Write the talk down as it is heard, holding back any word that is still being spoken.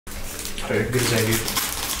अरे गिर जाएगी।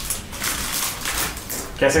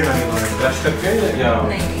 कैसे खानी है? क्रश करके या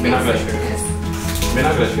बिना क्रश करके?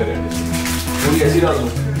 बिना क्रश करे पूरी ऐसी डाल दो।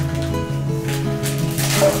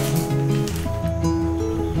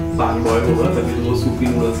 पानी बॉयल होगा तभी तो वो सूपी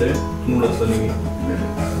नूडल्स है, नूडल्स बनेंगे।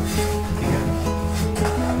 ठीक है।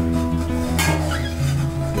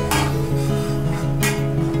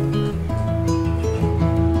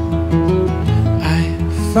 I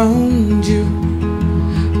found you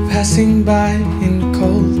passing by in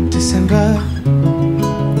cold December.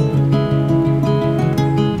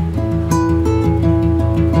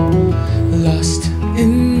 Lost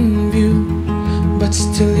in view, but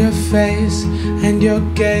still your face and your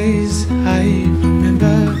gaze I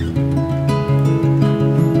remember.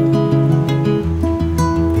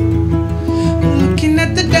 Looking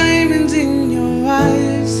at the diamonds in your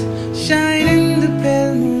eyes, shine in the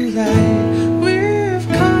pale moonlight. We've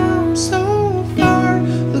come so far,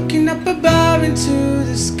 looking up above into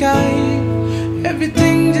the sky.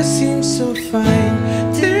 Everything just seems so fine.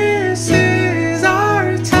 This is our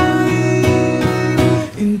time.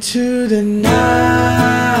 Into the night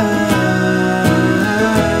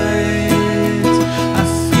I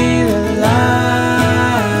feel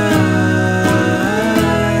alive.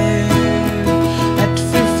 At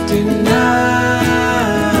 59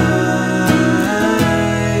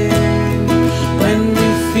 when we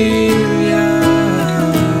feel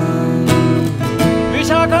young.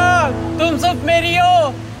 Vishakha, तुम सब मेरी हो।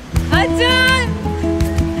 अचान,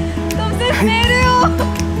 तुम सिर्फ मेरे हो।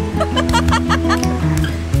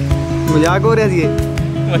 मजाक हो रहा है ये?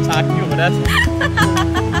 मजाक क्यों हो रहा है?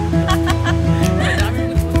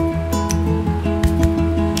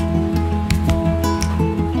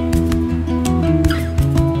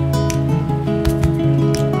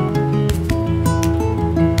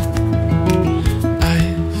 I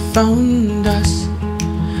found us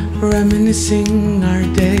reminiscing our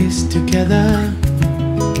days together.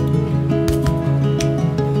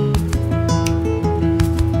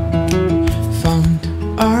 Found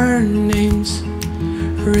our names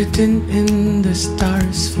written in the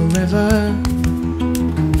stars forever.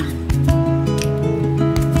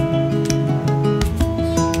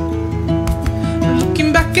 Looking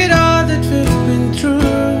back at all that we've been through,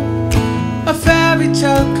 a fairy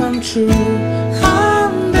tale come true.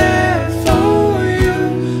 I'm there for you,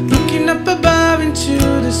 looking up above into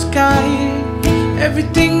the sky.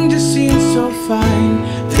 Everything just seems so fine.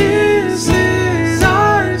 This is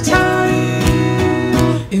our time.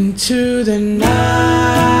 Into the night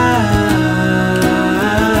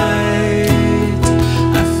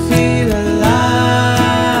I feel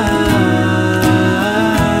alive.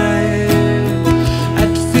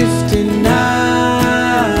 At 59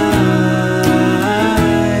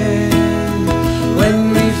 when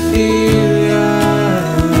we feel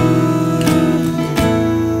young.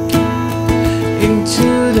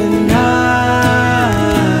 Into the night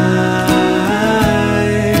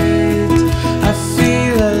I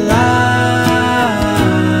feel alive.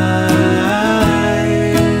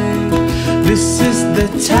 This is the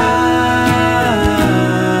time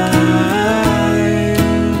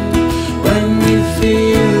when we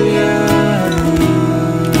feel young.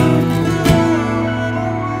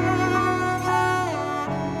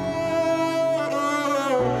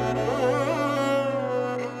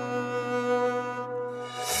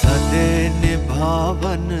 सदे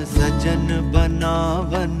निभावन सजन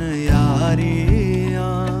बनावन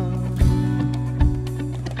यारियां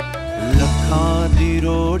लखां दी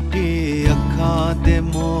रोटी अखां दे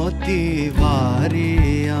मोती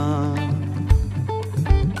वारियां